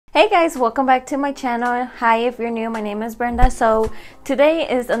Hey guys, welcome back to my channel. Hi, if you're new, my name is Brenda. So today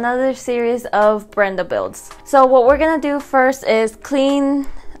is another series of Brenda builds. So what we're gonna do first is clean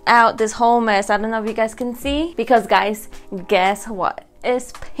out this whole mess. I don't know if you guys can see, because guys, guess what?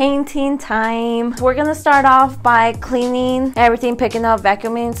 It's painting time. So we're gonna start off by cleaning everything, picking up,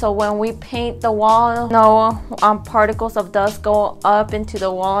 vacuuming, so when we paint the wall, no particles of dust go up into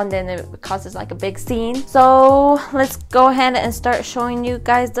the wall and then it causes like a big scene. So let's go ahead and start showing you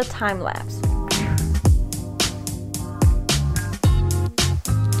guys the time lapse.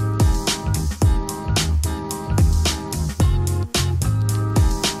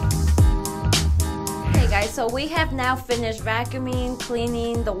 So we have now finished vacuuming,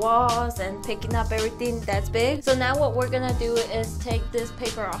 cleaning the walls, and picking up everything that's big. So now what we're gonna do is take this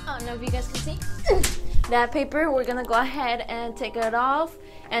paper off. I don't know if you guys can see. That paper, we're gonna go ahead and take it off.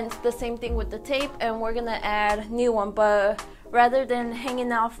 And it's the same thing with the tape, and we're gonna add new one. But rather than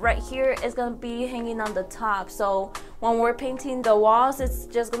hanging off right here, it's gonna be hanging on the top. So when we're painting the walls, it's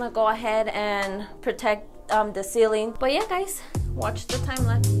just gonna go ahead and protect the ceiling. But yeah guys, watch the time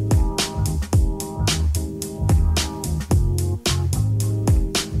lapse.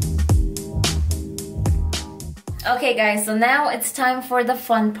 Okay guys, so now it's time for the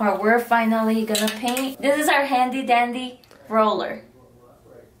fun part. We're finally gonna paint. This is our handy dandy roller.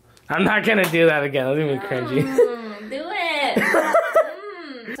 I'm not gonna do that again. That's gonna be cringy. Do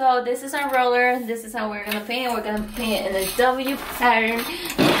it. So this is our roller. This is how we're gonna paint it. We're gonna paint it in a W pattern.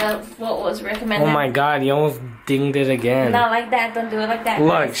 That's what was recommended. Oh my god, you almost dinged it again. Not like that. Don't do it like that. Look,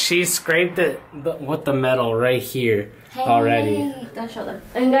 guys. she scraped it with the metal right here already. Don't show them.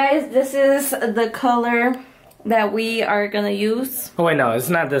 And guys, this is the color that we are gonna use. Oh wait, no, it's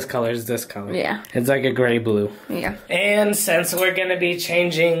not this color, it's this color. Yeah. It's like a gray blue. Yeah. And since we're gonna be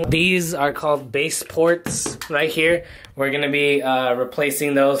changing, these are called base ports right here. We're gonna be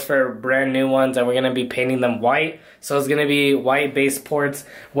replacing those for brand new ones, and we're gonna be painting them white. So it's gonna be white base ports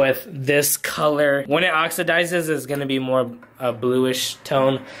with this color. When it oxidizes, it's gonna be more a bluish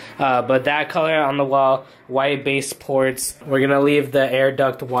tone. But that color on the wall, white base ports. We're gonna leave the air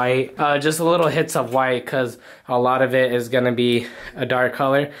duct white. Just a little hits of white, because a lot of it is gonna be a dark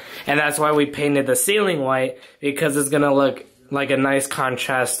color. And that's why we painted the ceiling white, because it's gonna look like a nice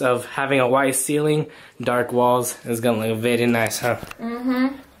contrast of having a white ceiling, dark walls. It's gonna look very nice, huh? Mm-hmm.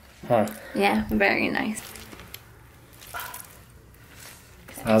 Huh. Yeah, very nice.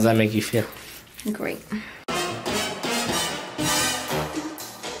 How does that make you feel? Great.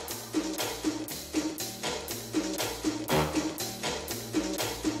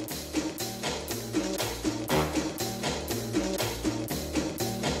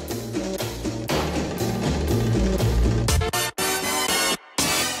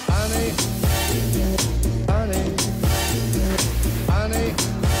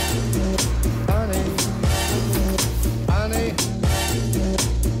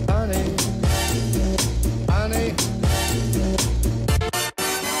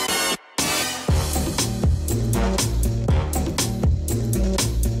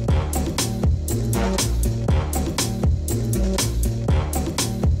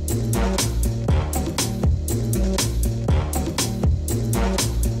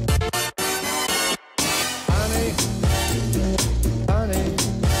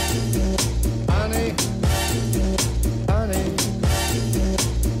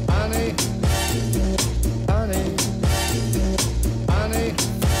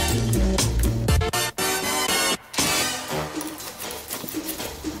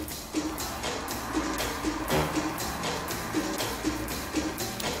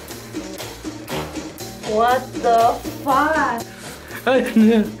 What the fuck?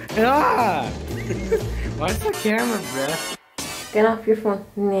 Ah! What's the camera, bruh? Get off your phone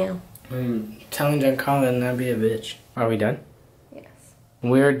now. I'm telling John Colin not be a bitch. Are we done? Yes.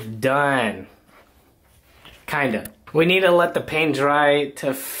 We're done. Kinda. We need to let the paint dry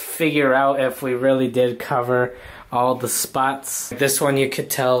to figure out if we really did cover all the spots. This one you could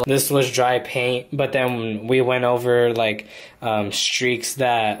tell this was dry paint, but then we went over like streaks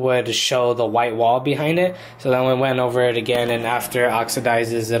that would show the white wall behind it. So then we went over it again, and after it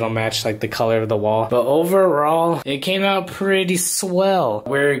oxidizes, it'll match like the color of the wall. But overall, it came out pretty swell.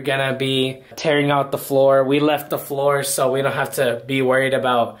 We're gonna be tearing out the floor. We left the floor so we don't have to be worried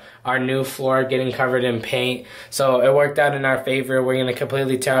about our new floor getting covered in paint. So it worked out in our favor. We're gonna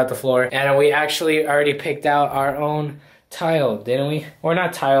completely tear out the floor. And we actually already picked out our own tile, didn't we? Or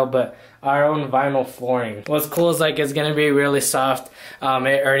not tile, but our own vinyl flooring. What's cool is like it's gonna be really soft. It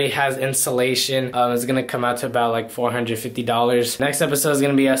already has insulation. It's gonna come out to about like $450. Next episode is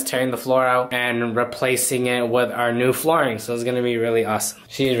gonna be us tearing the floor out and replacing it with our new flooring. So it's gonna be really awesome.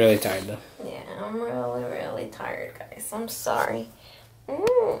 She's really tired though. Yeah, I'm really tired, guys. I'm sorry.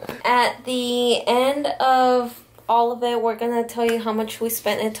 At the end of all of it, we're gonna tell you how much we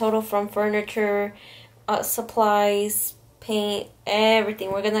spent in total from furniture, supplies, paint,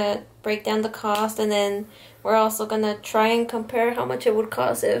 everything. We're gonna break down the cost, and then we're also gonna try and compare how much it would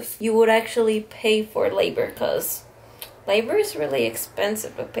cost if you would actually pay for labor, because labor is really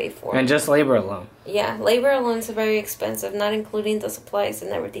expensive to pay for. And just labor alone. Yeah, labor alone is very expensive, not including the supplies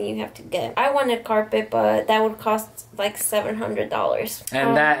and everything you have to get. I wanted carpet, but that would cost like $700.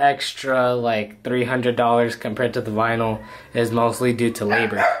 And that extra like $300 compared to the vinyl is mostly due to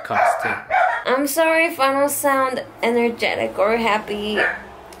labor cost too. I'm sorry if I don't sound energetic or happy.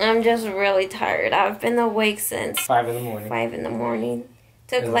 I'm just really tired. I've been awake since 5 in the morning. 5 in the morning.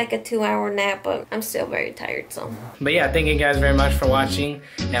 Took like a 2-hour nap, but I'm still very tired, so. But yeah, thank you guys very much for watching,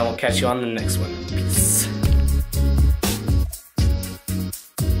 and we'll catch you on the next one. Peace.